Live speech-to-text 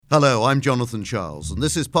Hello, I'm Jonathan Charles, and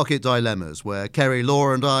this is Pocket Dilemmas, where Kerry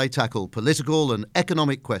Law and I tackle political and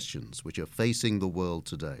economic questions which are facing the world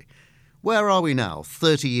today. Where are we now,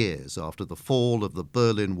 30 years after the fall of the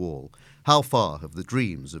Berlin Wall? How far have the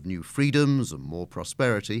dreams of new freedoms and more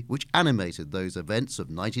prosperity, which animated those events of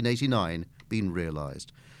 1989, been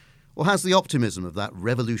realised? Or has the optimism of that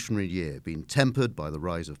revolutionary year been tempered by the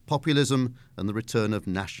rise of populism and the return of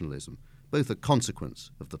nationalism, both a consequence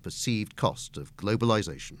of the perceived cost of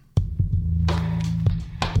globalisation?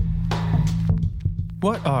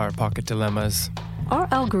 What are pocket dilemmas? Are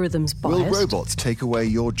algorithms biased? Will robots take away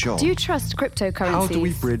your job? Do you trust cryptocurrencies? How do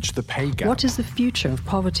we bridge the pay gap? What is the future of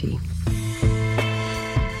poverty?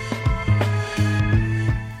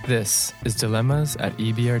 This is Dilemmas at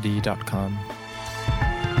EBRD.com.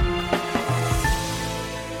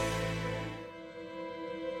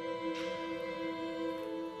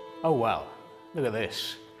 Oh wow, look at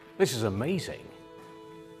this. This is amazing.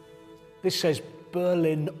 This says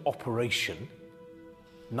Berlin Operation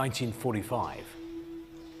 1945.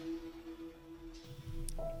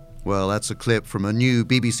 Well, that's a clip from a new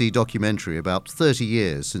BBC documentary about 30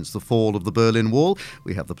 years since the fall of the Berlin Wall.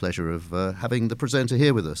 We have the pleasure of having the presenter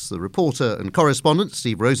here with us, the reporter and correspondent,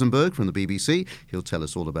 Steve Rosenberg from the BBC. He'll tell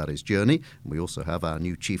us all about his journey. And we also have our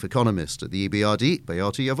new chief economist at the EBRD,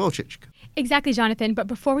 Beata Jovocic. Exactly, Jonathan. But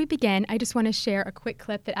before we begin, I just want to share a quick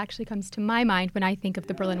clip that actually comes to my mind when I think of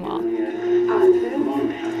the Berlin Wall.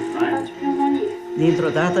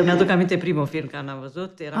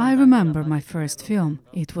 I remember my first film.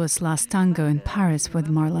 It was Last Tango in Paris with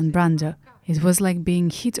Marlon Brando. It was like being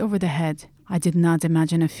hit over the head. I did not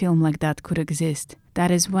imagine a film like that could exist.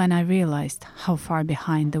 That is when I realized how far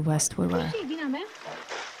behind the West we were.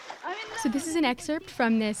 So this is an excerpt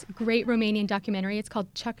from this great Romanian documentary. It's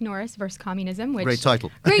called Chuck Norris vs. Communism. Which, Great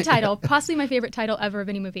title. Great title. Possibly my favorite title ever of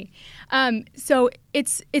any movie. So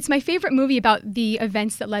it's my favorite movie about the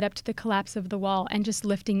events that led up to the collapse of the wall and just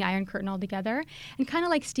lifting the Iron Curtain altogether. And kind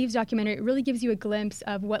of like Steve's documentary, it really gives you a glimpse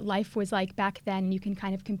of what life was like back then, and you can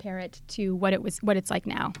kind of compare it to what it's like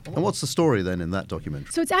now. And what's the story then in that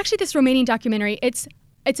documentary? So it's actually this Romanian documentary.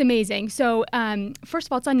 It's amazing. So first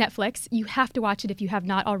of all, it's on Netflix. You have to watch it if you have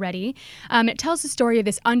not already. It tells the story of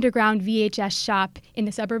this underground VHS shop in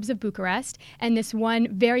the suburbs of Bucharest and this one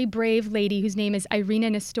very brave lady whose name is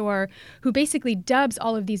Irina Nestor, who basically dubs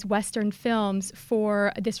all of these Western films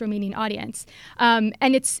for this Romanian audience. And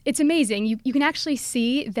it's amazing. You can actually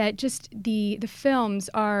see that just the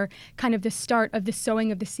films are kind of the start of the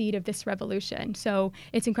sowing of the seed of this revolution. So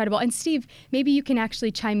it's incredible. And Steve, maybe you can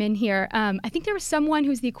actually chime in here. I think there was someone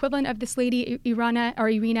who's the equivalent of this lady,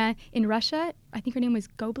 Irina in Russia. I think her name was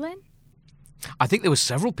Goblin. I think there were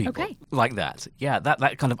several people like that. Yeah,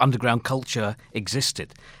 that kind of underground culture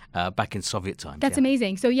existed back in Soviet times. That's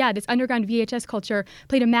amazing. So yeah, this underground VHS culture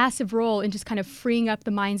played a massive role in just kind of freeing up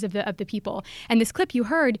the minds of the people. And this clip you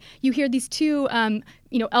hear these two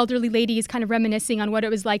elderly ladies kind of reminiscing on what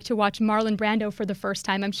it was like to watch Marlon Brando for the first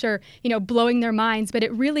time. I'm sure, blowing their minds, but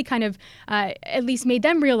it really kind of at least made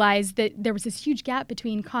them realize that there was this huge gap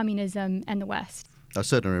between communism and the West. I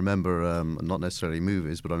certainly remember, not necessarily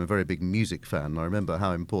movies, but I'm a very big music fan. I remember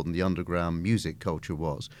how important the underground music culture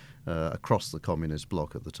was across the communist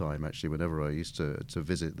bloc at the time. Actually, whenever I used to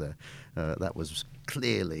visit there, that was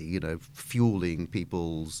clearly, fueling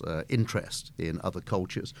people's interest in other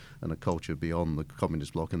cultures and a culture beyond the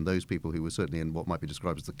communist bloc. And those people who were certainly in what might be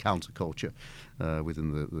described as the counterculture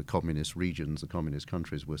within the communist regions, the communist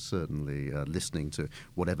countries, were certainly listening to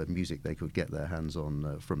whatever music they could get their hands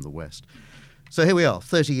on from the West. So here we are,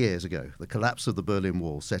 30 years ago. The collapse of the Berlin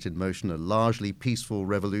Wall set in motion a largely peaceful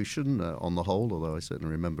revolution on the whole, although I certainly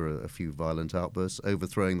remember a few violent outbursts,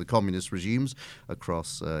 overthrowing the communist regimes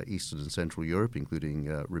across Eastern and Central Europe, including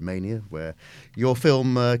Romania, where your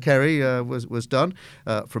film, Kerry, was done.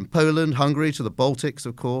 From Poland, Hungary to the Baltics,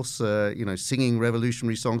 of course, singing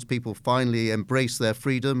revolutionary songs, people finally embraced their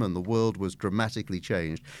freedom and the world was dramatically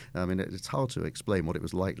changed. I mean, it's hard to explain what it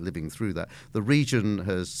was like living through that. The region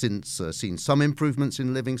has since seen some improvements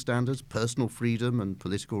in living standards, personal freedom and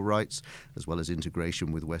political rights, as well as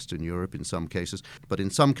integration with Western Europe in some cases. But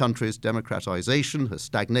in some countries, democratization has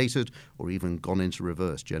stagnated or even gone into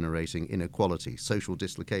reverse, generating inequality, social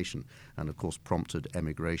dislocation, and of course prompted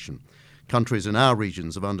emigration. Countries in our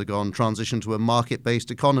regions have undergone transition to a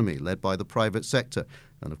market-based economy led by the private sector.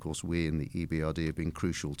 And of course, we in the EBRD have been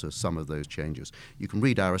crucial to some of those changes. You can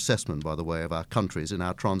read our assessment, by the way, of our countries in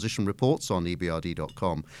our transition reports on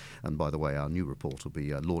EBRD.com. And by the way, our new report will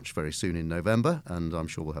be launched very soon in November. And I'm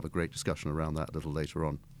sure we'll have a great discussion around that a little later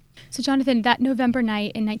on. So, Jonathan, that November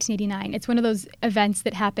night in 1989, it's one of those events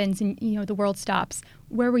that happens and, the world stops.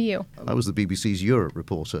 Where were you? I was the BBC's Europe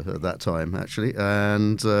reporter at that time, actually.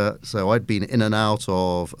 And so I'd been in and out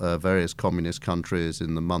of various communist countries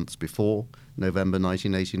in the months before November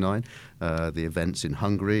 1989. The events in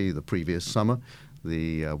Hungary the previous summer,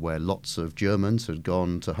 where lots of Germans had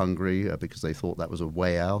gone to Hungary because they thought that was a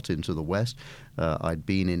way out into the West. I'd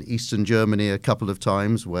been in Eastern Germany a couple of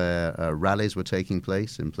times where rallies were taking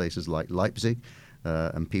place in places like Leipzig.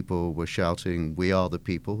 And people were shouting, "We are the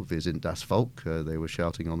people, wir sind das Volk." They were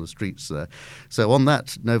shouting on the streets there. So on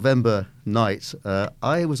that November night,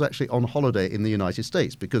 I was actually on holiday in the United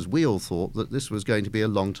States because we all thought that this was going to be a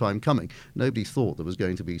long time coming. Nobody thought there was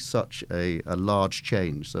going to be such a large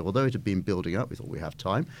change. So although it had been building up, we thought we have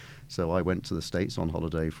time. So I went to the States on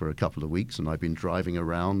holiday for a couple of weeks, and I've been driving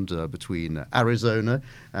around between Arizona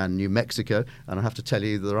and New Mexico. And I have to tell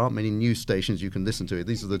you, there aren't many news stations you can listen to.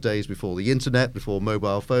 These are the days before the internet, before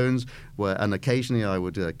mobile phones, and occasionally I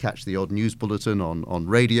would catch the odd news bulletin on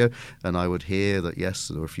radio, and I would hear that, yes,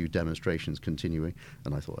 there were a few demonstrations continuing.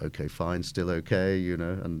 And I thought, okay, fine, still okay,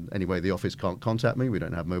 And anyway, the office can't contact me. We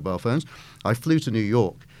don't have mobile phones. I flew to New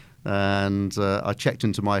York, and I checked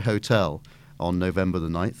into my hotel on November the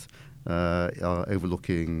 9th,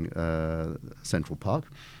 overlooking Central Park.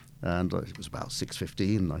 And it was about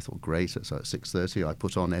 6:15, and I thought, great. So at 6:30, I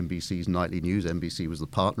put on NBC's Nightly News. NBC was the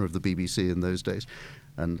partner of the BBC in those days.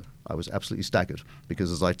 And I was absolutely staggered,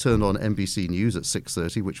 because as I turned on NBC News at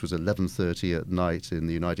 6:30, which was 11:30 at night in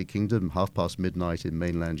the United Kingdom, midnight in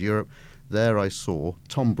mainland Europe, there I saw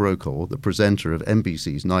Tom Brokaw, the presenter of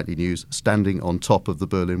NBC's Nightly News, standing on top of the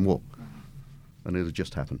Berlin Wall. And it had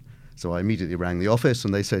just happened. So I immediately rang the office,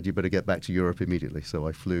 and they said, you better get back to Europe immediately. So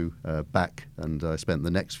I flew back, and I spent the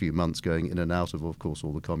next few months going in and out of course,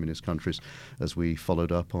 all the communist countries as we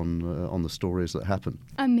followed up on the stories that happened.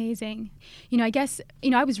 Amazing. I guess,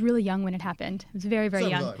 I was really young when it happened. I was very, very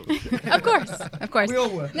young. Of course. We all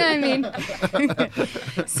were. No, I mean.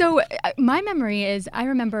 So my memory is, I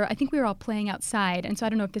remember, I think we were all playing outside, and so I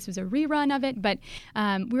don't know if this was a rerun of it, but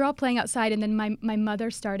we were all playing outside, and then my mother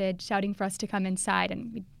started shouting for us to come inside,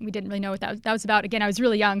 and we didn't really know what that was about. Again, I was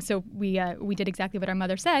really young, so we did exactly what our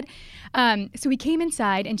mother said. So we came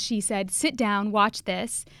inside, and she said, "Sit down, watch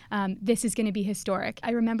this. This is going to be historic."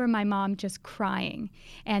 I remember my mom just crying,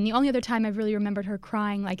 and the only other time I've really remembered her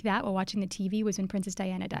crying like that while watching the TV was when Princess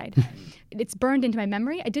Diana died. It's burned into my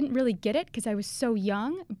memory. I didn't really get it because I was so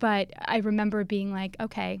young, but I remember being like,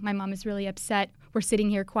 okay, my mom is really upset. We're sitting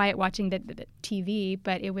here quiet watching the TV,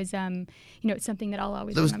 but it was, it's something that I'll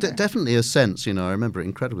always remember. There was definitely a sense, I remember it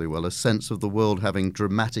incredibly well, a sense of the world having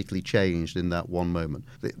dramatically changed in that one moment.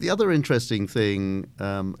 The other interesting thing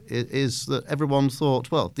is that everyone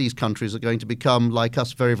thought, well, these countries are going to become like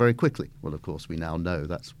us very, very quickly. Well, of course, we now know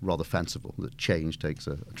that's rather fanciful, that change takes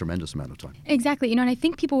a tremendous amount of time. Exactly. And I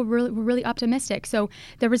think people were really optimistic. So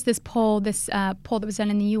there was this poll that was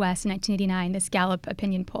done in the U.S. in 1989, this Gallup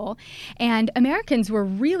opinion poll, and Americans were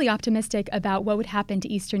really optimistic about what would happen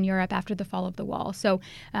to Eastern Europe after the fall of the wall. So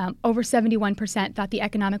over 71% thought the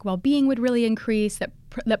economic well-being would really increase,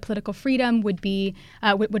 that political freedom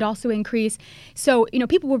would also increase. So,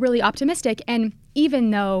 people were really optimistic. And even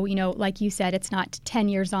though, like you said, it's not 10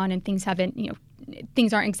 years on and things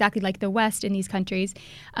aren't exactly like the West in these countries,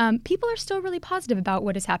 people are still really positive about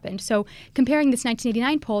what has happened. So comparing this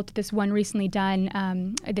 1989 poll to this one recently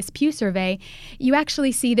done, this Pew survey, you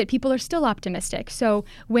actually see that people are still optimistic. So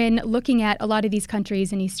when looking at a lot of these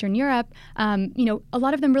countries in Eastern Europe, a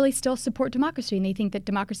lot of them really still support democracy, and they think that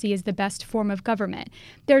democracy is the best form of government.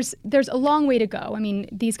 There's a long way to go. I mean,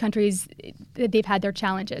 these countries, they've had their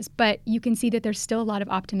challenges, but you can see that there's still a lot of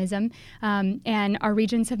optimism, and our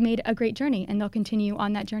regions have made a great journey, and they'll continue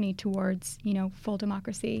on that journey towards, full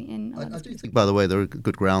democracy. I do think, by the way, there are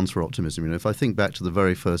good grounds for optimism. If I think back to the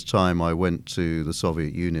very first time I went to the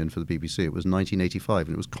Soviet Union for the BBC, it was 1985,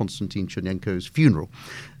 and it was Konstantin Chernenko's funeral.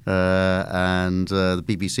 And the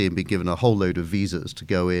BBC had been given a whole load of visas to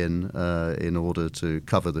go in order to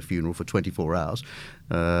cover the funeral for 24 hours.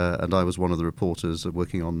 And I was one of the reporters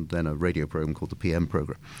working on then a radio program called the PM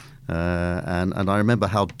program. And I remember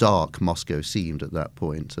how dark Moscow seemed at that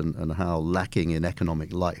point, and how lacking in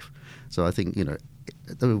economic life. So I think,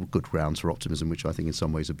 there were good grounds for optimism, which I think in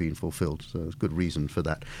some ways have been fulfilled. So there's good reason for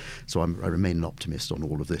that. So I remain an optimist on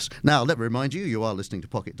all of this. Now, let me remind you, you are listening to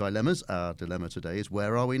Pocket Dilemmas. Our dilemma today is,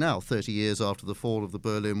 where are we now? 30 years after the fall of the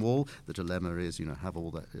Berlin Wall. The dilemma is, have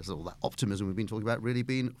all that optimism we've been talking about really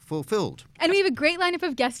been fulfilled? And we have a great lineup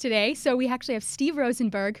of guests today. So we actually have Steve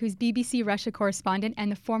Rosenberg, who's BBC Russia correspondent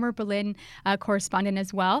and the former Berlin correspondent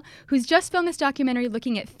as well, who's just filmed this documentary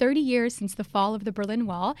looking at 30 years since the fall of the Berlin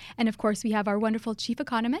Wall. And of course, we have our wonderful chief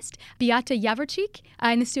economist, Beata Javorčík,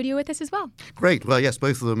 in the studio with us as well. Great. Well, yes,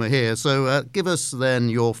 both of them are here. So give us then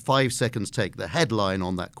your 5 seconds take, the headline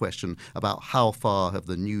on that question about how far have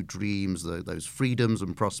the new dreams, those freedoms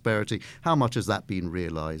and prosperity, how much has that been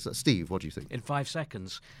realised? Steve, what do you think? In 5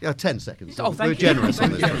 seconds? Yeah, 10 seconds. Oh, thank We're generous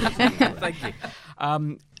on this. Thank you.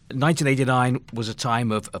 1989 was a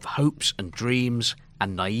time of hopes and dreams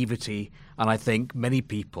and naivety, and I think many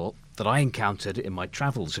people that I encountered in my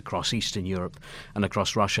travels across Eastern Europe and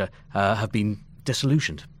across Russia have been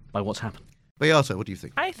disillusioned by what's happened. Beata, what do you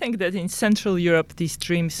think? I think that in Central Europe these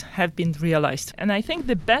dreams have been realized. And I think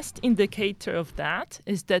the best indicator of that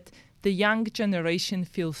is that the young generation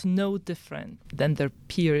feels no different than their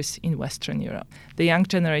peers in Western Europe. The young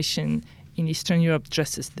generation in Eastern Europe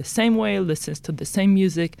dresses the same way, listens to the same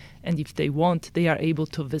music, and if they want, they are able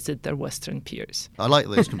to visit their Western peers. I like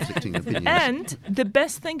those conflicting opinions. And the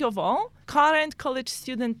best thing of all, current college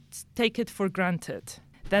students take it for granted.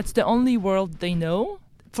 That's the only world they know.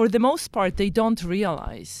 For the most part, they don't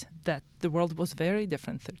realize that the world was very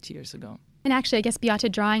different 30 years ago. And actually, I guess, Beata,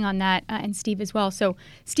 drawing on that, and Steve as well. So,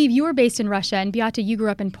 Steve, you were based in Russia, and Beata, you grew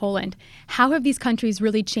up in Poland. How have these countries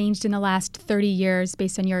really changed in the last 30 years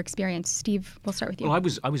based on your experience? Steve, we'll start with you. Well,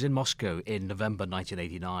 I was in Moscow in November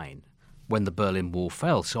 1989 when the Berlin Wall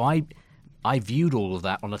fell. So I viewed all of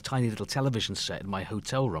that on a tiny little television set in my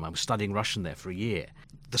hotel room. I was studying Russian there for a year.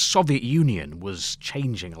 The Soviet Union was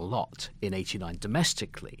changing a lot in 89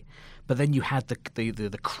 domestically. But then you had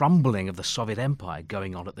the crumbling of the Soviet Empire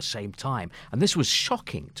going on at the same time. And this was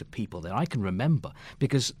shocking to people that I can remember,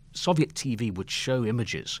 because Soviet TV would show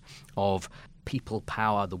images of people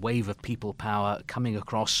power, the wave of people power coming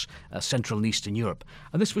across Central and Eastern Europe.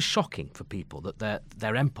 And this was shocking for people, that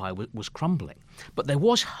their empire was crumbling. But there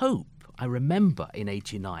was hope. I remember in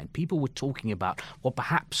 89, people were talking about, well,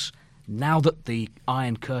 perhaps now that the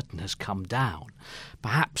Iron Curtain has come down,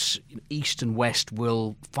 perhaps East and West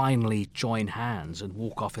will finally join hands and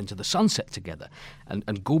walk off into the sunset together. And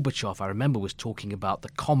Gorbachev, I remember, was talking about the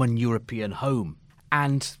common European home.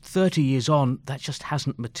 And 30 years on, that just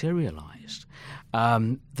hasn't materialized.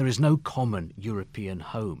 There is no common European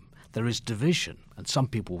home. There is division. And some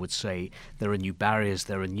people would say there are new barriers,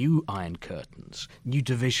 there are new Iron Curtains, new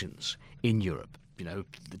divisions in Europe.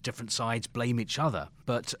 The different sides blame each other.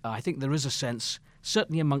 But I think there is a sense,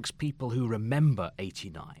 certainly amongst people who remember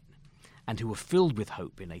 89 and who were filled with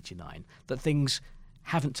hope in 89, that things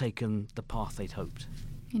haven't taken the path they'd hoped.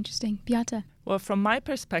 Interesting. Beata? Well, from my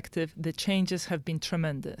perspective, the changes have been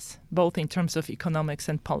tremendous, both in terms of economics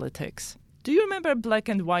and politics. Do you remember black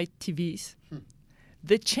and white TVs?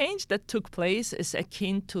 The change that took place is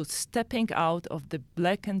akin to stepping out of the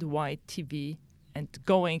black and white TV and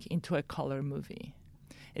going into a color movie.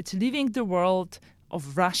 It's leaving the world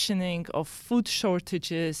of rationing, of food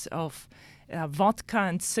shortages, of vodka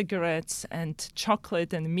and cigarettes and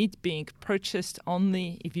chocolate and meat being purchased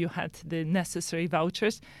only if you had the necessary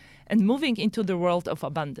vouchers, and moving into the world of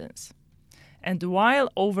abundance. And while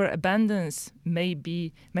overabundance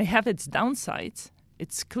may have its downsides,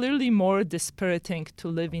 it's clearly more dispiriting to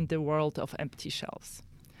live in the world of empty shelves.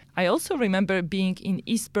 I also remember being in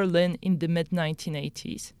East Berlin in the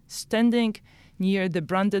mid-1980s, standing near the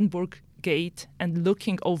Brandenburg Gate and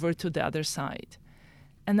looking over to the other side.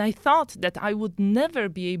 And I thought that I would never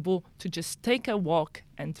be able to just take a walk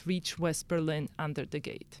and reach West Berlin under the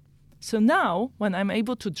gate. So now, when I'm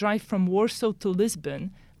able to drive from Warsaw to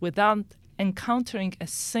Lisbon without encountering a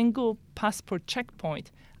single passport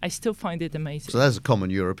checkpoint, I still find it amazing. So that's a common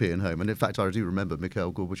European home. And in fact, I do remember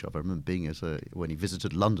Mikhail Gorbachev. I remember being when he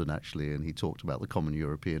visited London, actually, and he talked about the common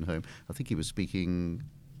European home. I think he was speaking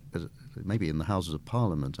maybe in the Houses of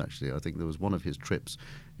Parliament, actually. I think there was one of his trips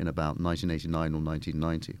in about 1989 or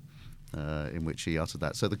 1990 in which he uttered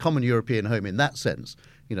that. So the common European home in that sense,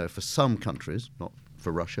 for some countries, not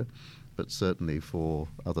for Russia, but certainly for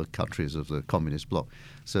other countries of the communist bloc,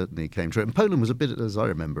 certainly came true. And Poland was a bit, as I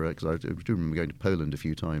remember, because I do remember going to Poland a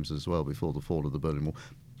few times as well before the fall of the Berlin Wall.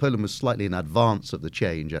 Poland was slightly in advance of the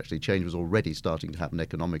change, actually. Change was already starting to happen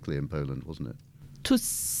economically in Poland, wasn't it? To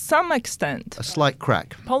some extent. A slight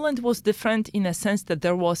crack. Poland was different in a sense that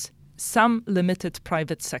there was some limited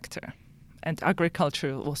private sector, and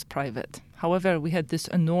agriculture was private. However, we had this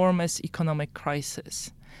enormous economic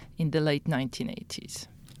crisis in the late 1980s.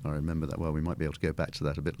 I remember that well. We might be able to go back to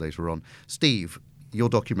that a bit later on. Steve, your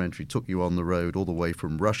documentary took you on the road all the way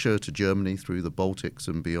from Russia to Germany, through the Baltics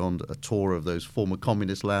and beyond, a tour of those former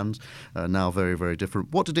communist lands, now very, very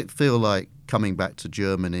different. What did it feel like coming back to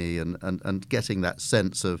Germany and getting that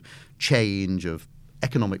sense of change, of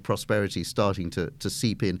economic prosperity starting to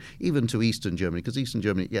seep in, even to Eastern Germany? Because Eastern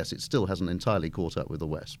Germany, yes, it still hasn't entirely caught up with the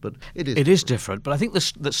West, but it is. It is different. But I think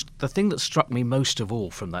the thing that struck me most of all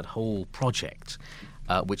from that whole project,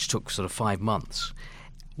 which took sort of 5 months,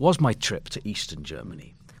 was my trip to Eastern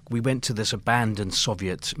Germany. We went to this abandoned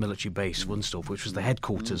Soviet military base, Wunstorf, which was the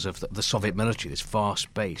headquarters of the Soviet military, this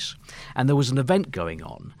vast base. And there was an event going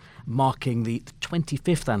on marking the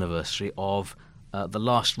 25th anniversary of the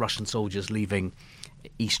last Russian soldiers leaving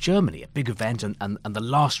East Germany, a big event, and the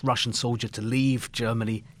last Russian soldier to leave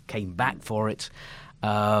Germany came back for it,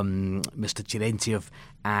 Mr. Terentiev,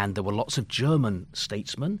 and there were lots of German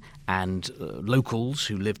statesmen and locals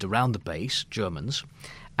who lived around the base, Germans,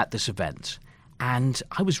 at this event. And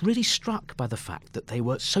I was really struck by the fact that they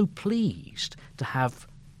were so pleased to have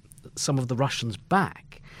some of the Russians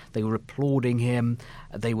back. They were applauding him.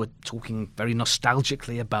 They were talking very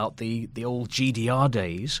nostalgically about the old GDR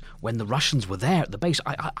days when the Russians were there at the base.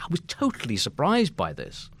 I was totally surprised by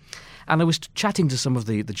this. And I was chatting to some of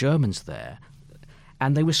the Germans there,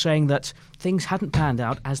 and they were saying that things hadn't panned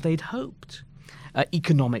out as they'd hoped.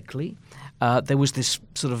 Economically, there was this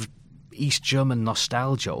sort of East German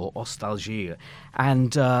nostalgia or nostalgia,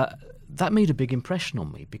 and that made a big impression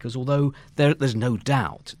on me, because although there's no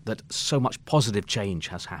doubt that so much positive change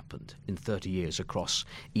has happened in 30 years across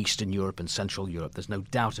Eastern Europe and Central Europe, there's no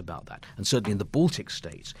doubt about that. And certainly in the Baltic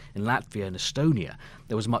states, in Latvia and Estonia,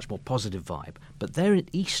 there was a much more positive vibe. But there in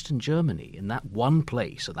Eastern Germany, in that one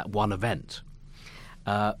place, at that one event,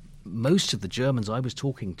 most of the Germans I was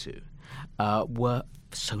talking to were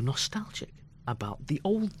so nostalgic about the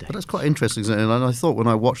old days. But that's quite interesting, and I thought when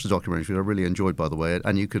I watched the documentary, which I really enjoyed, by the way,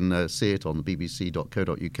 and you can see it on the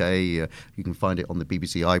bbc.co.uk, you can find it on the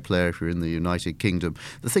BBC iPlayer if you're in the United Kingdom.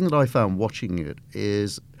 The thing that I found watching it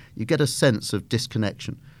is you get a sense of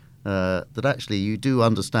disconnection, that actually you do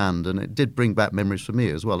understand, and it did bring back memories for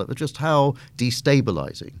me as well, of just how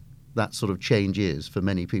destabilising that sort of change is for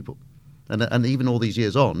many people. And even all these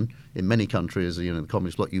years on, in many countries, the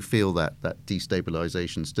communist bloc, you feel that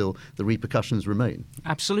destabilisation still, the repercussions remain.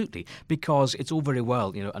 Absolutely, because it's all very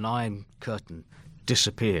well, an Iron Curtain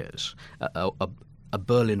disappears, a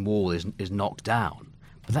Berlin Wall is knocked down,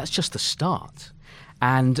 but that's just the start.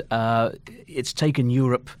 And it's taken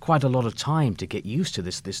Europe quite a lot of time to get used to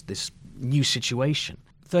this new situation.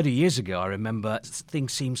 30 years ago, I remember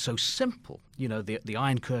things seemed so simple. The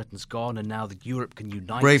Iron Curtain's gone, and now that Europe can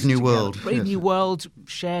unite. Brave New World. Brave New World,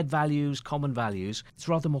 shared values, common values. It's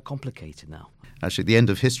rather more complicated now. Actually, the end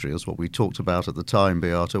of history is what we talked about at the time,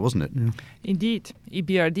 Beata, wasn't it? Yeah. Indeed.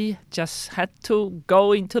 EBRD just had to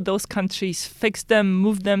go into those countries, fix them,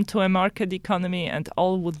 move them to a market economy, and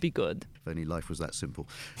all would be good. If only life was that simple.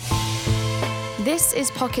 This is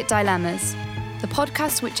Pocket Dilemmas, the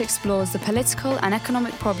podcast which explores the political and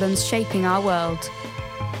economic problems shaping our world.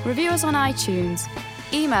 Review us on iTunes,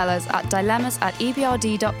 email us at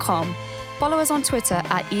dilemmas@ebrd.com, follow us on Twitter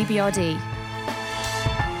 @ebrd.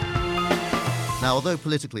 Now, although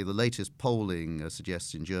politically the latest polling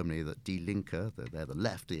suggests in Germany that Die Linke, they're the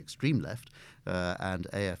left, the extreme left, and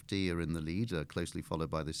AfD are in the lead, closely followed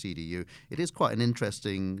by the CDU, it is quite an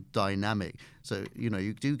interesting dynamic. So,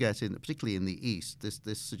 you do get, particularly in the East, this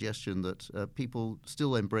suggestion that people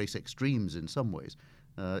still embrace extremes in some ways.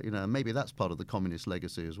 Maybe that's part of the communist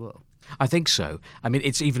legacy as well. I think so. I mean,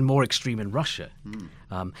 it's even more extreme in Russia.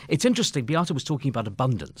 It's interesting, Beata was talking about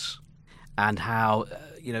abundance and how,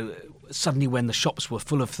 suddenly when the shops were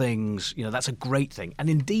full of things, that's a great thing. And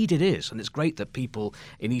indeed it is. And it's great that people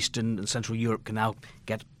in Eastern and Central Europe can now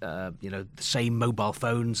get, the same mobile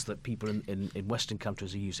phones that people in Western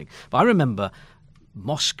countries are using. But I remember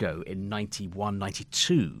Moscow in 91,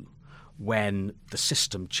 92, when the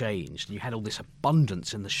system changed and you had all this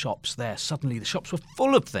abundance in the shops there. Suddenly the shops were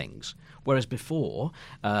full of things, whereas before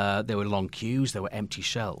there were long queues, there were empty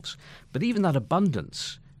shelves. But even that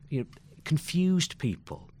abundance, confused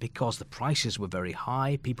people because the prices were very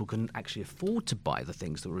high. People couldn't actually afford to buy the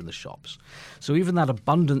things that were in the shops. So even that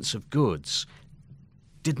abundance of goods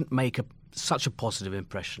didn't make such a positive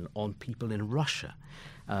impression on people in Russia,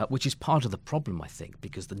 which is part of the problem, I think,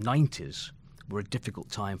 because the 90s were a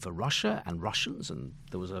difficult time for Russia and Russians, and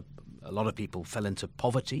there was a lot of people fell into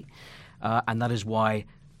poverty, and that is why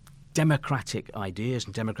democratic ideas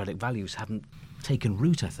and democratic values haven't taken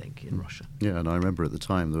root, I think, in Russia. Yeah, and I remember at the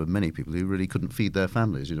time there were many people who really couldn't feed their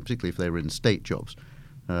families, particularly if they were in state jobs,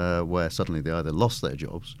 where suddenly they either lost their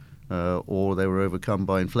jobs or they were overcome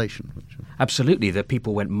by inflation. Absolutely. The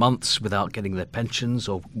people went months without getting their pensions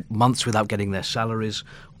or months without getting their salaries.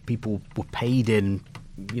 People were paid in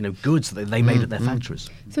goods that they made at their factories.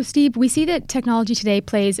 So, Steve, we see that technology today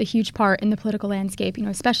plays a huge part in the political landscape,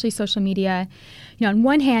 especially social media. On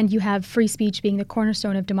one hand, you have free speech being the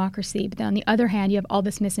cornerstone of democracy, but then on the other hand, you have all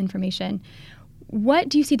this misinformation. What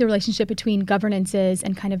do you see the relationship between governances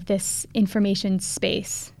and kind of this information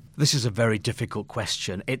space? This is a very difficult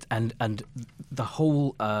question. And the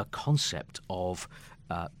whole concept of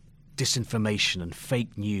disinformation and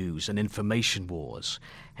fake news and information wars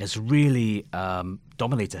has really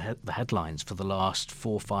dominated the headlines for the last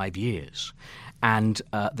 4 or 5 years. And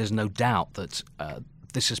there's no doubt that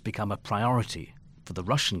this has become a priority for the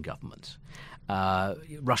Russian government.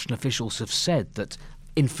 Russian officials have said that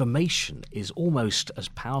information is almost as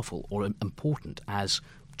powerful or important as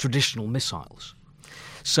traditional missiles.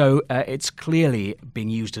 So it's clearly being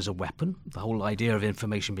used as a weapon. The whole idea of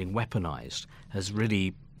information being weaponized has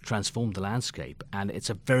really transformed the landscape, and it's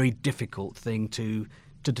a very difficult thing to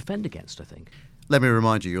defend against, I think. Let me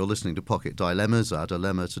remind you, you're listening to Pocket Dilemmas. Our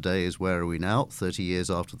dilemma today is, where are we now, 30 years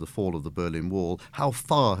after the fall of the Berlin Wall? How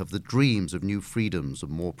far have the dreams of new freedoms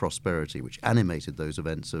and more prosperity, which animated those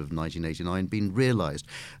events of 1989, been realised?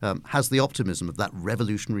 Has the optimism of that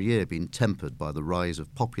revolutionary year been tempered by the rise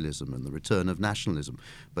of populism and the return of nationalism,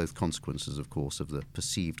 both consequences, of course, of the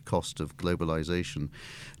perceived cost of globalisation?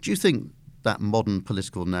 Do you think that modern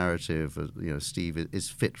political narrative, Steve, is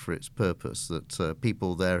fit for its purpose, that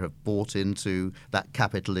people there have bought into that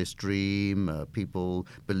capitalist dream, people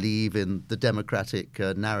believe in the democratic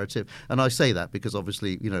narrative? And I say that because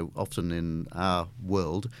obviously, often in our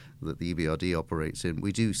world that the EBRD operates in,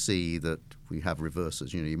 we do see that we have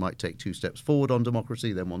reverses. You might take 2 steps forward on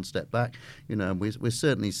democracy, then 1 step back. And we're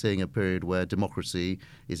certainly seeing a period where democracy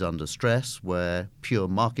is under stress, where pure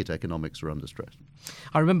market economics are under stress.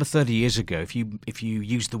 I remember 30 years ago, if you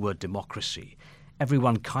used the word democracy,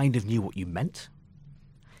 everyone kind of knew what you meant,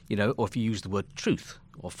 or if you used the word truth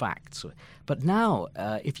or facts. But now,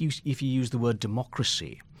 if you use the word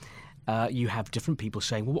democracy, you have different people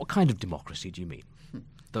saying, well, what kind of democracy do you mean?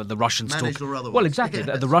 The Russians managed talk. Or otherwise. Well, exactly.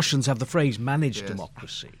 Yes. The Russians have the phrase "managed Yes.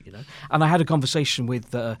 democracy." And I had a conversation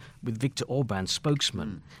with Viktor Orban,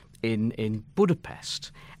 spokesman in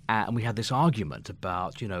Budapest. And we had this argument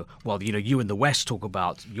about, you in the West talk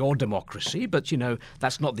about your democracy, but,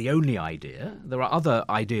 that's not the only idea. There are other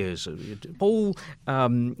ideas. The whole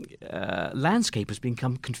landscape has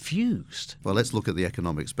become confused. Well, let's look at the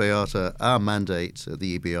economics. Beata, our mandate at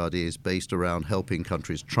the EBRD is based around helping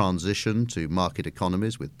countries transition to market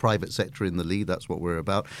economies with private sector in the lead. That's what we're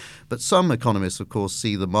about. But some economists, of course,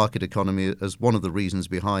 see the market economy as one of the reasons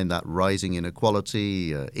behind that rising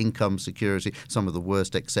inequality, income security, some of the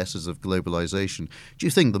worst excesses of globalization. Do you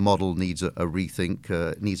think the model needs a rethink,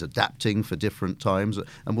 needs adapting for different times?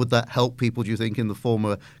 And would that help people, do you think, in the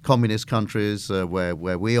former communist countries where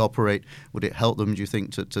we operate? Would it help them, do you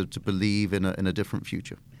think, to believe in a different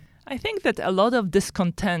future? I think that a lot of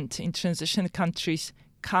discontent in transition countries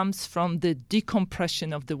comes from the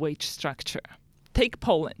decompression of the wage structure. Take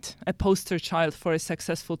Poland, a poster child for a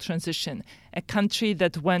successful transition, a country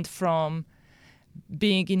that went from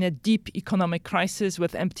being in a deep economic crisis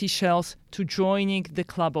with empty shelves to joining the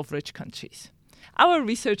club of rich countries. Our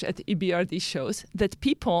research at EBRD shows that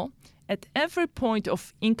people at every point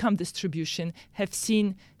of income distribution have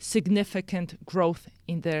seen significant growth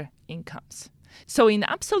in their incomes. So in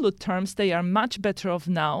absolute terms, they are much better off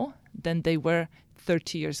now than they were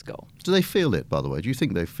 30 years ago. Do they feel it, by the way? Do you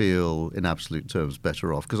think they feel, in absolute terms,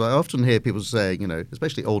 better off? Because I often hear people saying,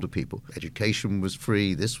 especially older people, education was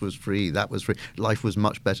free, this was free, that was free, life was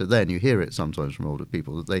much better then. You hear it sometimes from older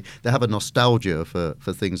people, that they have a nostalgia for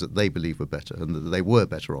things that they believe were better and that they were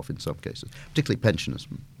better off in some cases, particularly pensioners.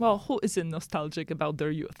 Well, who isn't nostalgic about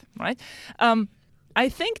their youth, right? I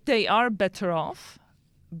think they are better off,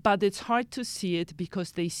 but it's hard to see it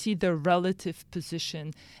because they see their relative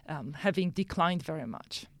position having declined very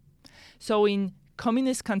much. So in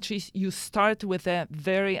communist countries, you start with a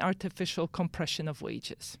very artificial compression of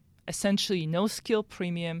wages. Essentially, no skill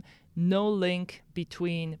premium, no link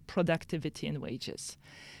between productivity and wages.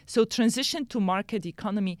 So transition to market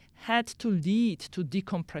economy had to lead to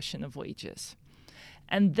decompression of wages.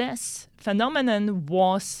 And this phenomenon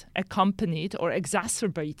was accompanied or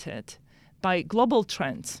exacerbated by global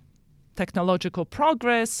trends, technological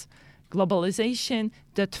progress, globalization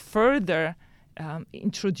that further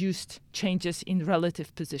introduced changes in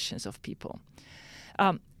relative positions of people.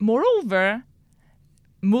 Moreover,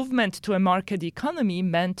 movement to a market economy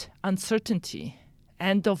meant uncertainty,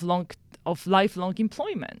 end of lifelong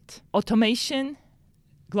employment. Automation,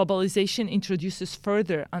 globalization introduces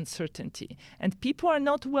further uncertainty, and people are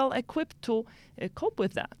not well equipped to cope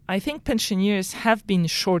with that. I think pensioners have been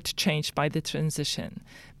shortchanged by the transition,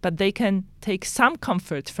 but they can take some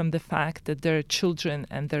comfort from the fact that their children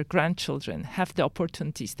and their grandchildren have the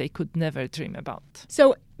opportunities they could never dream about.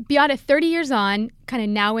 So, Beata, 30 years on, kind of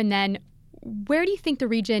now and then, where do you think the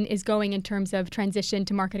region is going in terms of transition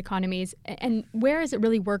to market economies, and where has it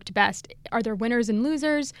really worked best? Are there winners and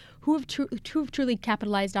losers? Who have truly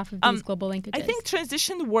capitalized off of these global linkages? I think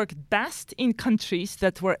transition worked best in countries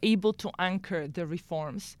that were able to anchor the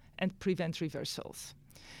reforms and prevent reversals.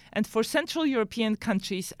 And for Central European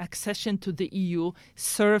countries, accession to the EU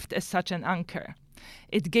served as such an anchor.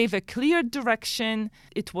 It gave a clear direction.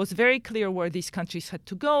 It was very clear where these countries had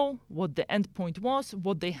to go, what the end point was,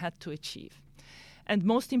 what they had to achieve. And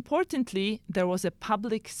most importantly, there was a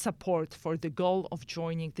public support for the goal of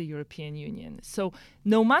joining the European Union. So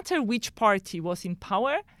no matter which party was in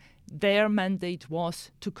power, their mandate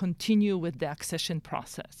was to continue with the accession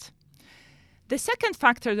process. The second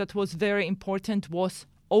factor that was very important was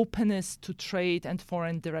openness to trade and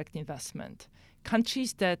foreign direct investment.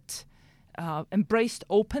 Countries that embraced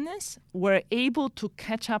openness were able to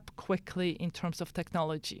catch up quickly in terms of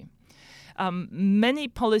technology. Many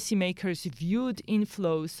policymakers viewed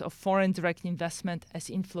inflows of foreign direct investment as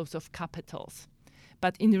inflows of capitals.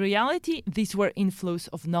 But in reality, these were inflows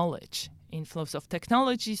of knowledge, inflows of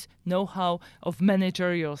technologies, know-how, of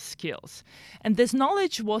managerial skills. And this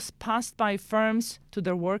knowledge was passed by firms to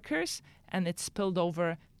their workers, and it spilled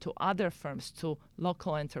over to other firms, to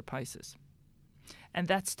local enterprises. And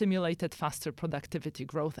that stimulated faster productivity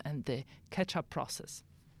growth and the catch-up process.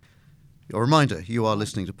 A reminder, you are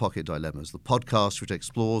listening to Pocket Dilemmas, the podcast which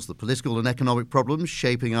explores the political and economic problems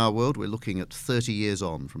shaping our world. We're looking at 30 years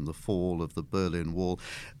on from the fall of the Berlin Wall.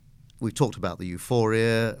 We've talked about the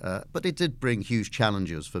euphoria, but it did bring huge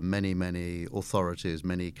challenges for many, many authorities,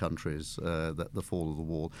 many countries, the fall of the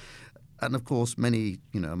wall. And of course, many,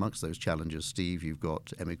 amongst those challenges, Steve, you've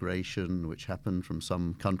got emigration, which happened from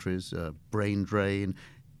some countries, brain drain.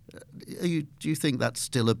 Do you think that's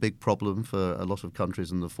still a big problem for a lot of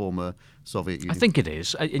countries in the former Soviet Union? I think it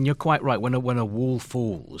is, and you're quite right. When a wall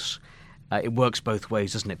falls, it works both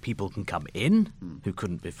ways, doesn't it? People can come in who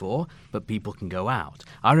couldn't before, but people can go out.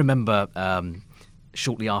 I remember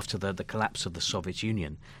shortly after the collapse of the Soviet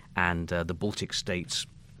Union and the Baltic states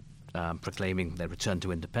proclaiming their return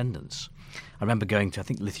to independence. I remember going to, I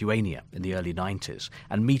think, Lithuania in the early 90s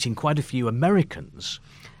and meeting quite a few Americans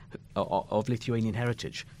of Lithuanian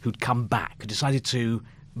heritage who'd come back, who decided to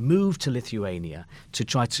move to Lithuania to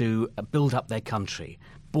try to build up their country,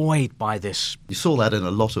 buoyed by this. You saw that in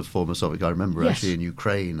a lot of former Soviet. I remember actually in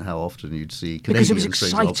Ukraine how often you'd see Canadians. Because it was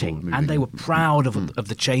exciting and they were proud of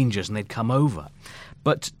the changes and they'd come over.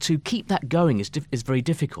 But to keep that going is very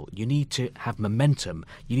difficult. You need to have momentum.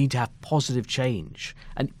 You need to have positive change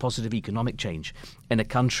and positive economic change in a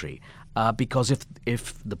country. Because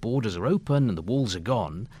if the borders are open and the walls are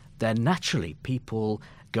gone, then naturally people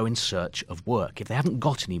go in search of work. If they haven't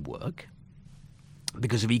got any work,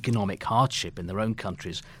 because of economic hardship in their own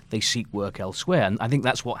countries, they seek work elsewhere. And I think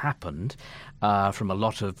that's what happened from a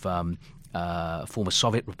lot of former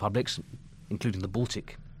Soviet republics, including the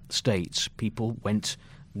Baltic states. People went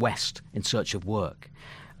west in search of work.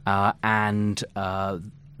 And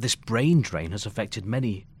this brain drain has affected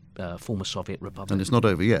many former Soviet republics. And it's not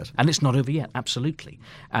over yet. And it's not over yet, absolutely.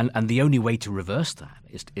 And the only way to reverse that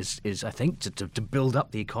is I think, to build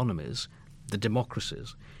up the economies, the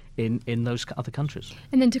democracies, in those other countries.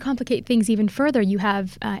 And then to complicate things even further, you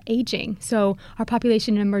have aging. So our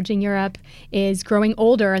population in emerging Europe is growing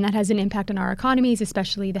older, and that has an impact on our economies,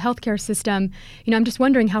 especially the healthcare system. I'm just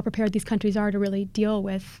wondering how prepared these countries are to really deal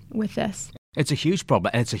with this. It's a huge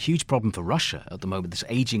problem, and it's a huge problem for Russia at the moment, this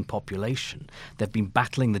aging population. They've been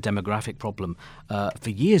battling the demographic problem for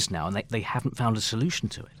years now, and they haven't found a solution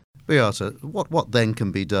to it. Beata, what then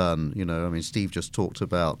can be done? Steve just talked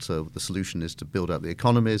about the solution is to build up the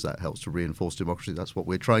economies. That helps to reinforce democracy. That's what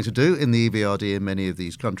we're trying to do in the EBRD in many of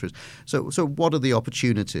these countries. So what are the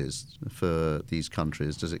opportunities for these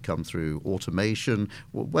countries? Does it come through automation?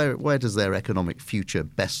 Where does their economic future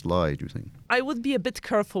best lie, do you think? I would be a bit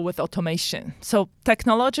careful with automation. So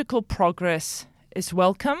technological progress is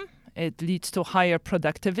welcome. It leads to higher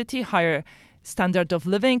productivity, higher standard of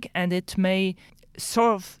living, and it may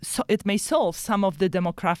solve some of the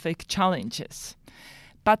demographic challenges,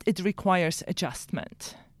 but it requires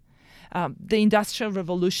adjustment. The Industrial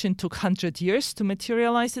Revolution took 100 years to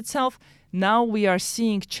materialize itself. Now we are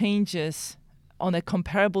seeing changes on a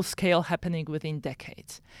comparable scale happening within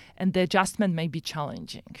decades. And the adjustment may be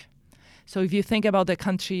challenging. So if you think about a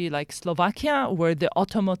country like Slovakia, where the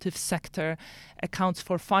automotive sector accounts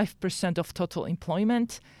for 5% of total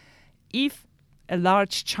employment, if a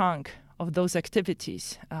large chunk of those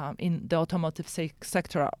activities in the automotive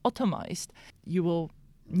sector are automized, you will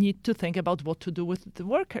need to think about what to do with the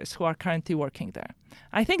workers who are currently working there.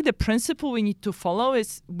 I think the principle we need to follow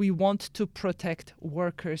is we want to protect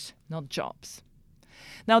workers, not jobs.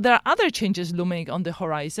 Now, there are other changes looming on the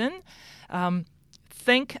horizon.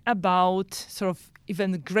 Think about sort of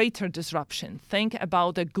even greater disruption. Think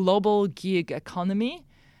about a global gig economy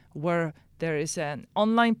where there is an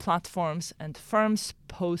online platforms and firms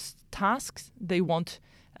post tasks they want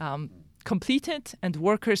completed, and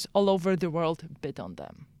workers all over the world bid on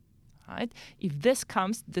them. Right? If this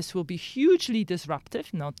comes, this will be hugely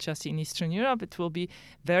disruptive, not just in Eastern Europe, it will be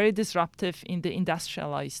very disruptive in the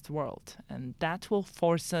industrialized world. And that will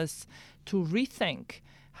force us to rethink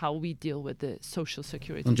how we deal with the social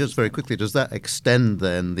security And just system. very quickly, does that extend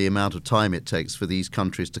then the amount of time it takes for these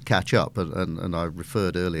countries to catch up? And I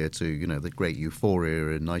referred earlier to, the great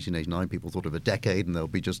euphoria in 1989. People thought of a decade and they'll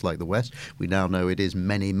be just like the West. We now know it is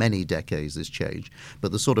many, many decades, this change.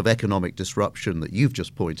 But the sort of economic disruption that you've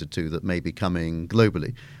just pointed to that may be coming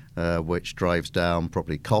globally, which drives down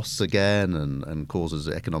probably costs again and causes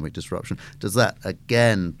economic disruption. Does that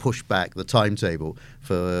again push back the timetable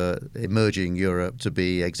for emerging Europe to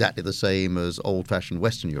be exactly the same as old-fashioned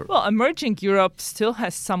Western Europe? Well, emerging Europe still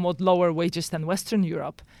has somewhat lower wages than Western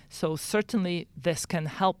Europe, so certainly this can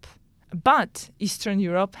help. But Eastern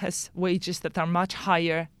Europe has wages that are much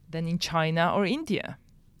higher than in China or India.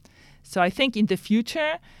 So I think in the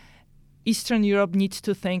future, Eastern Europe needs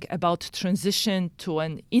to think about transition to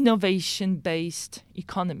an innovation-based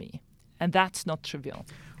economy, and that's not trivial.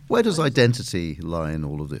 Where does identity lie in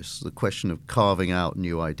all of this? The question of carving out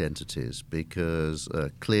new identities, because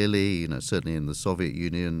clearly, certainly in the Soviet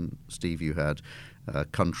Union, Steve, you had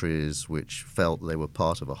countries which felt they were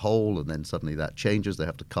part of a whole, and then suddenly that changes. They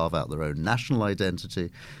have to carve out their own national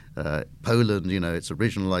identity. Poland, its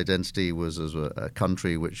original identity was as a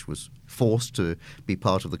country which was forced to be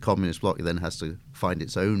part of the communist bloc. It then has to find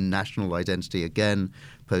its own national identity again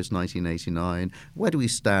post-1989. Where do we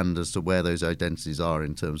stand as to where those identities are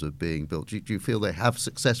in terms of being built? Do you feel they have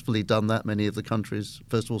successfully done that, many of the countries?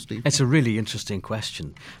 First of all, Steve? It's a really interesting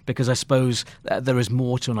question, because I suppose there is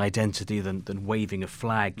more to an identity than waving a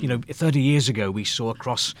flag. 30 years ago we saw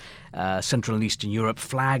across Central and Eastern Europe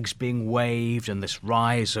flags being waved and this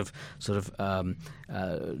rise of sort of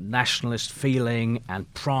nationalist feeling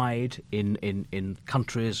and pride in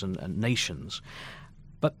countries and nations.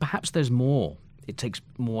 But perhaps there's more. It takes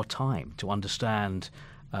more time to understand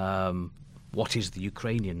what is the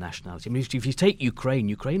Ukrainian nationality. I mean, if you take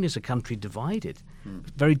Ukraine is a country divided.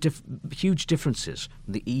 Very huge differences,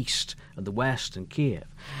 the East and the West and Kiev.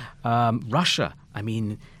 Russia,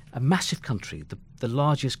 a massive country, the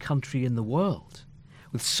largest country in the world,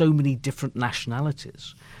 with so many different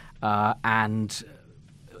nationalities. And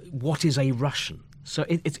what is a Russian? So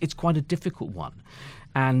it's quite a difficult one.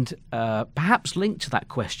 And perhaps linked to that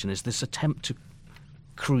question is this attempt to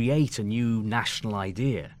create a new national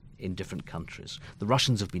idea in different countries. The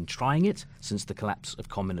Russians have been trying it since the collapse of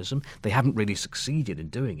communism. They haven't really succeeded in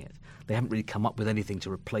doing it. They haven't really come up with anything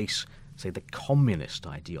to replace, say, the communist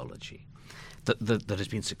ideology that has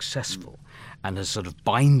been successful and has sort of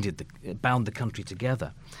bound the country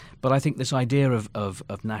together. But I think this idea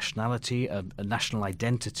of nationality, a national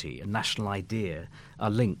identity, a national idea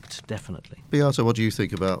are linked, definitely. Beata, what do you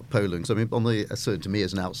think about Poland? So to me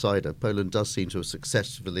as an outsider, Poland does seem to have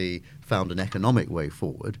successfully found an economic way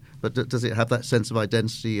forward, but does it have that sense of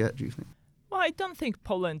identity yet, do you think? Well, I don't think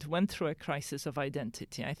Poland went through a crisis of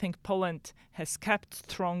identity. I think Poland has kept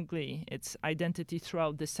strongly its identity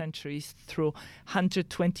throughout the centuries, through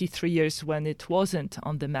 123 years when it wasn't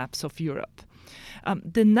on the maps of Europe.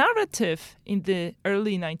 The narrative in the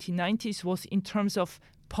early 1990s was in terms of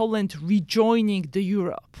Poland rejoining the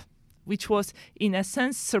Europe, which was in a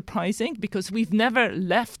sense surprising because we've never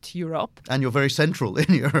left Europe. And you're very central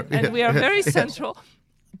in Europe. And we are very central.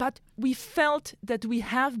 But we felt that we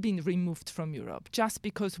have been removed from Europe just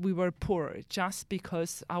because we were poor, just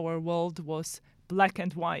because our world was black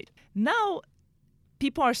and white. Now,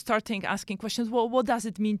 people are starting asking questions, well, what does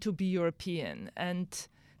it mean to be European? And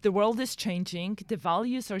the world is changing, the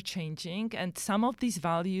values are changing, and some of these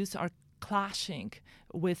values are clashing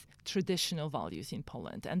with traditional values in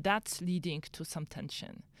Poland, and that's leading to some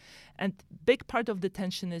tension. And big part of the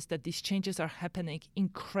tension is that these changes are happening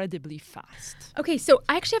incredibly fast. Okay, so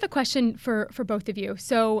I actually have a question for both of you.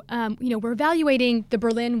 So, we're evaluating the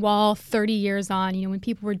Berlin Wall 30 years on, when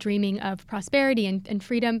people were dreaming of prosperity and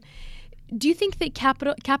freedom. Do you think that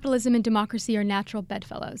capitalism and democracy are natural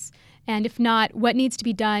bedfellows? And if not, what needs to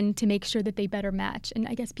be done to make sure that they better match? And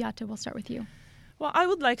I guess, Beata, we'll start with you. Well, I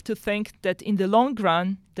would like to think that in the long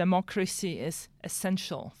run, democracy is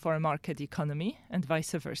essential for a market economy and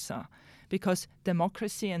vice versa, because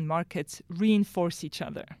democracy and markets reinforce each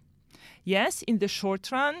other. Yes, in the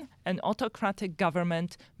short run, an autocratic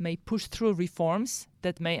government may push through reforms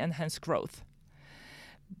that may enhance growth.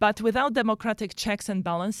 But without democratic checks and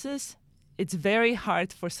balances, it's very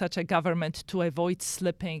hard for such a government to avoid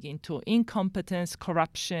slipping into incompetence,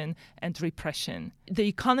 corruption, and repression. The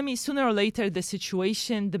economy, sooner or later,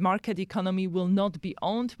 the market economy will not be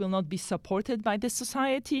owned, will not be supported by the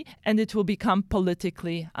society, and it will become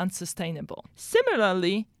politically unsustainable.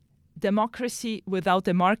 Similarly, democracy without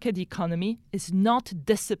a market economy is not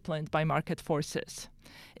disciplined by market forces.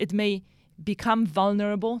 It may become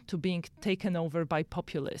vulnerable to being taken over by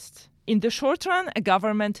populists. In the short run, a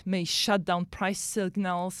government may shut down price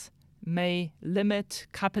signals, may limit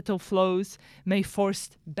capital flows, may force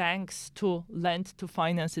banks to lend to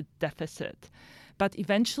finance its deficit. But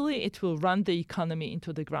eventually it will run the economy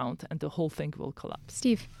into the ground and the whole thing will collapse.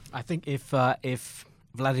 Steve? I think if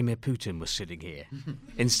Vladimir Putin was sitting here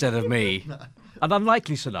instead of me, an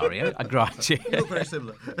unlikely scenario, I grant you. You're very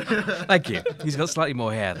similar. Thank you. He's got slightly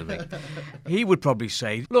more hair than me. He would probably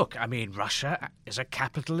say, look, Russia is a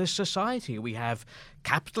capitalist society. We have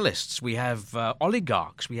capitalists, we have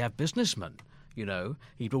oligarchs, we have businessmen.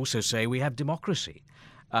 He'd also say we have democracy.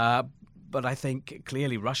 But I think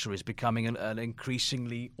clearly Russia is becoming an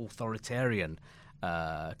increasingly authoritarian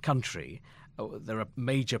country. There are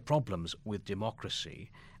major problems with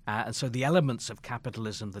democracy. And so the elements of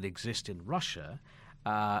capitalism that exist in Russia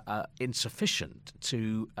are insufficient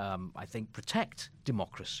to, I think, protect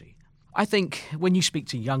democracy. I think when you speak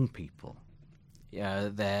to young people,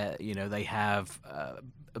 they have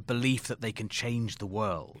a belief that they can change the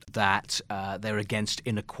world, that they're against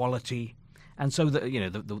inequality. And so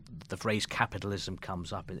the phrase capitalism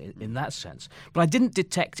comes up in that sense. But I didn't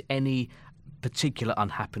detect any particular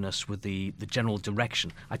unhappiness with the general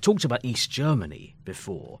direction. I talked about East Germany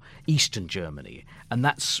before, Eastern Germany, and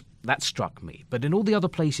that struck me. But in all the other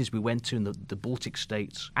places we went to, in the Baltic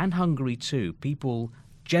states and Hungary too, people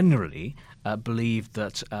generally believed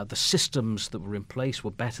that the systems that were in place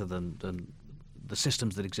were better than the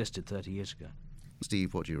systems that existed 30 years ago.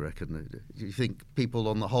 Steve, what do you reckon? Do you think people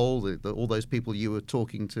on the whole, all those people you were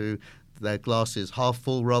talking to, their glass is half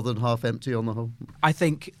full rather than half empty on the whole? I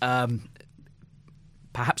think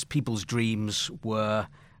perhaps people's dreams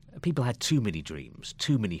people had too many dreams,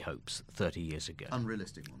 too many hopes 30 years ago.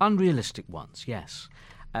 Unrealistic ones. Unrealistic ones, yes.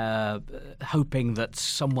 Hoping that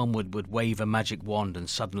someone would wave a magic wand and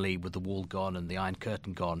suddenly, with the wall gone and the Iron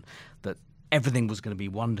Curtain gone, that everything was going to be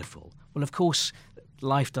wonderful. Well, of course,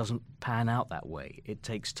 life doesn't pan out that way. It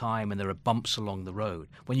takes time and there are bumps along the road.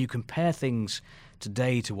 When you compare things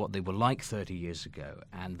today to what they were like 30 years ago,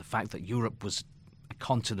 and the fact that Europe was a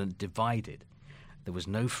continent divided, there was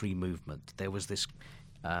no free movement. There was this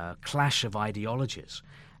clash of ideologies.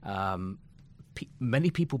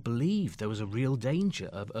 Many people believed there was a real danger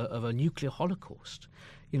of a nuclear holocaust.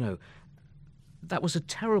 That was a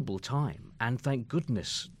terrible time, and thank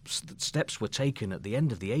goodness steps were taken at the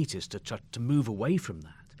end of the 80s to move away from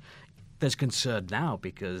that. There's concern now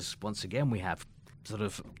because, once again, we have sort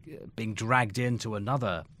of being dragged into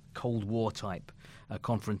another Cold War type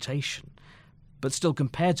confrontation. But still,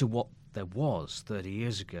 compared to what there was 30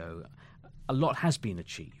 years ago, a lot has been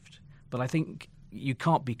achieved. But I think you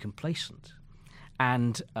can't be complacent.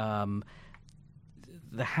 And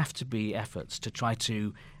there have to be efforts to try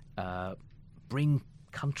to bring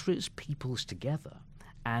countries, peoples together.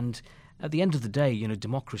 And at the end of the day,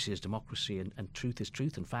 democracy is democracy and truth is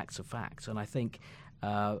truth and facts are facts. And I think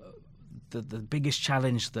the biggest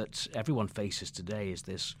challenge that everyone faces today is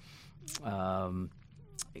this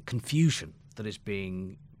confusion that is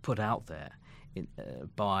being put out there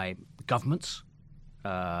by governments,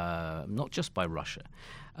 not just by Russia,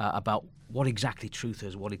 about what exactly truth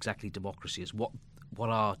is, what exactly democracy is, what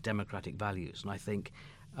are democratic values. And I think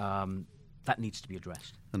that needs to be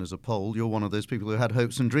addressed. And as a Pole, you're one of those people who had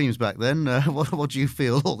hopes and dreams back then. What do you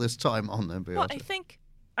feel all this time on then, Beata? Well, I think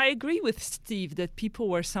I agree with Steve that people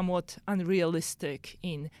were somewhat unrealistic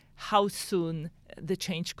in how soon the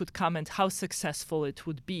change could come and how successful it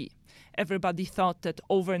would be. Everybody thought that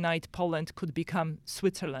overnight Poland could become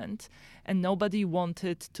Switzerland, and nobody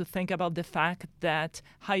wanted to think about the fact that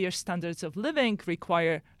higher standards of living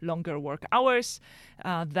require longer work hours,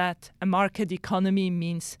 that a market economy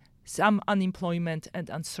means some unemployment and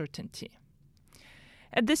uncertainty.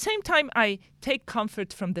 At the same time, I take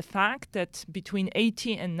comfort from the fact that between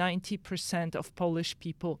 80 and 90% of Polish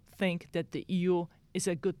people think that the EU is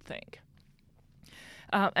a good thing.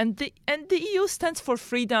 And the EU stands for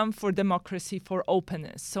freedom, for democracy, for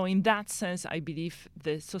openness. So in that sense, I believe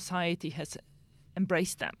the society has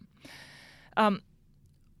embraced them.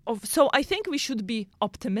 So I think we should be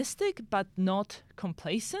optimistic, but not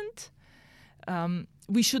complacent.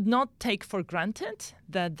 We should not take for granted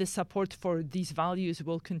that the support for these values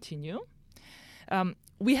will continue.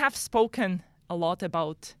 We have spoken a lot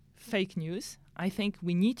about fake news. I think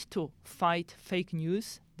we need to fight fake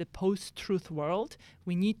news, the post-truth world.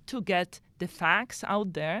 We need to get the facts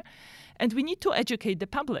out there, and we need to educate the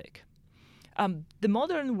public. The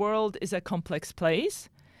modern world is a complex place,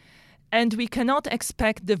 and we cannot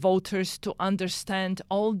expect the voters to understand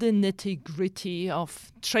all the nitty-gritty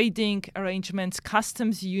of trading arrangements,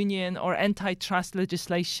 customs union, or antitrust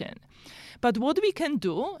legislation. But what we can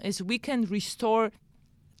do is we can restore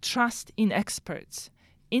trust in experts,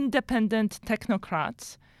 independent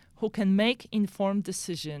technocrats who can make informed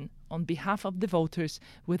decisions on behalf of the voters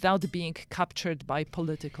without being captured by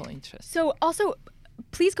political interests. So also,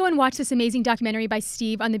 please go and watch this amazing documentary by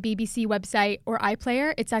Steve on the BBC website or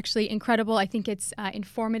iPlayer. It's actually incredible. I think it's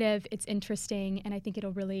informative, it's interesting, and I think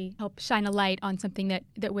it'll really help shine a light on something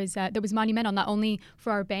that was monumental, not only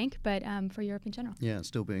for our bank, but for Europe in general. Yeah, it's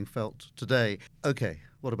still being felt today. Okay,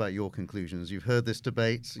 what about your conclusions? You've heard this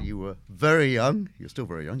debate. You were very young. You're still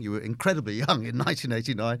very young. You were incredibly young in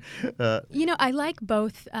 1989. I like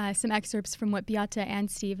both some excerpts from what Beate and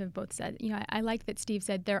Steve have both said. I like that Steve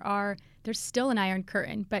said there's still an iron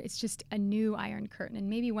curtain, but it's just a new iron curtain, and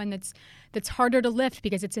maybe one that's harder to lift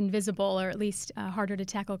because it's invisible, or at least harder to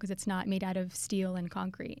tackle because it's not made out of steel and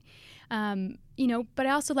concrete. But I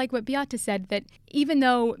also like what Beate said, that even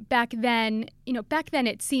though back then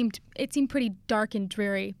it seemed pretty dark and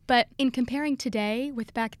dreary, but in comparing today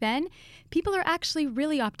with back then, people are actually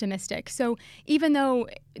really optimistic. So even though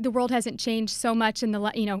the world hasn't changed so much even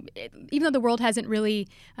though the world hasn't really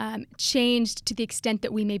changed to the extent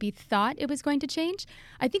that we maybe thought it was going to change,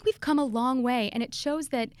 I think we've come a long way, and it shows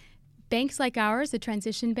that banks like ours, the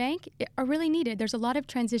Transition Bank, are really needed. There's a lot of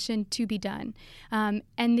transition to be done. And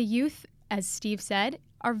the youth, as Steve said,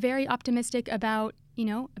 are very optimistic about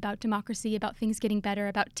democracy, about things getting better,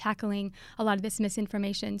 about tackling a lot of this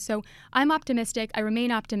misinformation. So I'm optimistic. I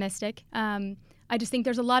remain optimistic. I just think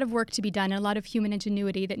there's a lot of work to be done and a lot of human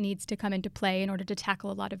ingenuity that needs to come into play in order to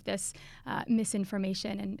tackle a lot of this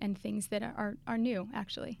misinformation and things that are new,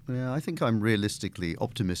 actually. Yeah, I think I'm realistically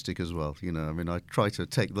optimistic as well. I try to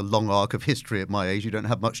take the long arc of history at my age. You don't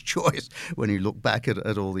have much choice when you look back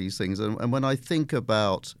at all these things. And when I think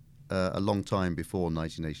about a long time before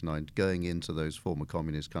 1989, going into those former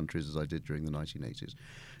communist countries as I did during the 1980s,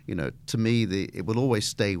 to me, it will always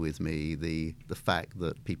stay with me the fact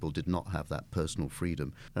that people did not have that personal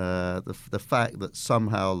freedom. The fact that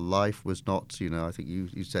somehow life was not, I think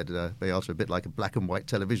you said, Beate, a bit like a black and white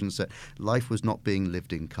television set, life was not being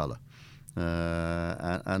lived in colour.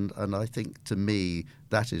 And I think, to me,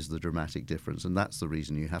 that is the dramatic difference, and that's the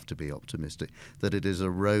reason you have to be optimistic, that it is a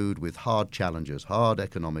road with hard challenges, hard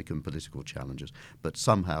economic and political challenges, but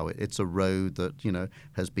somehow it's a road that,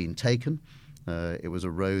 has been taken. It was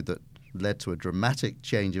a road that led to a dramatic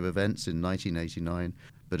change of events in 1989,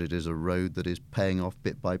 but it is a road that is paying off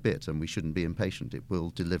bit by bit, and we shouldn't be impatient. It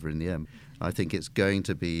will deliver in the end. I think it's going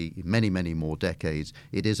to be many, many more decades.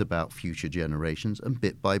 It is about future generations, and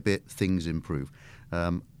bit by bit, things improve.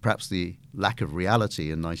 Perhaps the lack of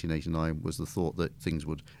reality in 1989 was the thought that things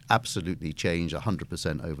would absolutely change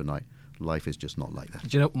 100% overnight. Life is just not like that.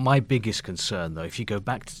 Do you know, my biggest concern, though, if you go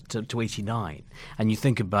back to 89 and you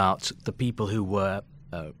think about the people who were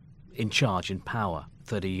in charge, in power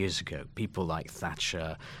 30 years ago, people like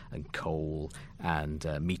Thatcher and Kohl and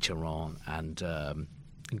Mitterrand and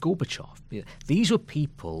Gorbachev, these were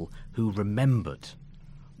people who remembered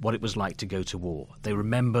what it was like to go to war. They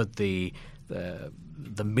remembered the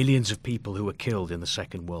millions of people who were killed in the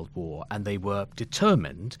Second World War, and they were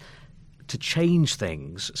determined to change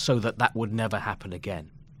things so that would never happen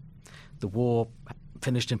again. The war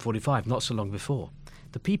finished in 1945, not so long before.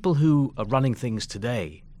 The people who are running things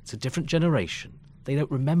today, it's a different generation. They don't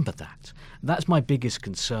remember that. That's my biggest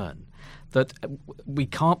concern. that we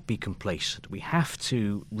can't be complacent. We have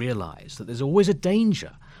to realise that there's always a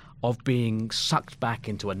danger of being sucked back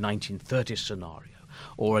into a 1930s scenario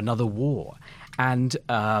or another war, and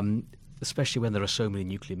especially when there are so many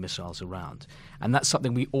nuclear missiles around. And that's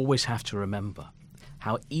something we always have to remember,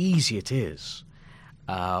 how easy it is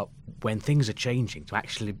when things are changing to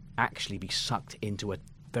actually be sucked into a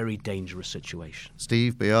very dangerous situation.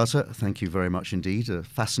 Steve, Beata, thank you very much indeed. A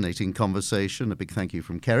fascinating conversation. A big thank you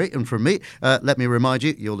from Kerry and from me. Let me remind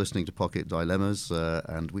you, you're listening to Pocket Dilemmas,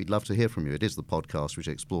 and we'd love to hear from you. It is the podcast which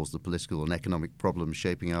explores the political and economic problems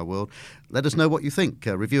shaping our world. Let us know what you think.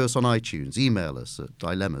 Review us on iTunes. Email us at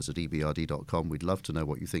dilemmas@ebrd.com. We'd love to know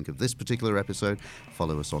what you think of this particular episode.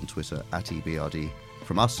 Follow us on Twitter @EBRD.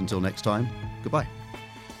 From us, until next time, goodbye.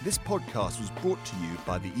 This podcast was brought to you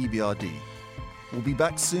by the EBRD. We'll be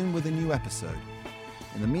back soon with a new episode.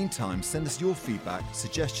 In the meantime, send us your feedback,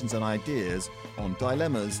 suggestions and ideas on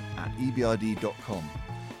dilemmas@ebrd.com.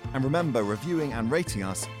 And remember, reviewing and rating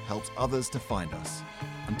us helps others to find us.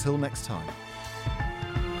 Until next time.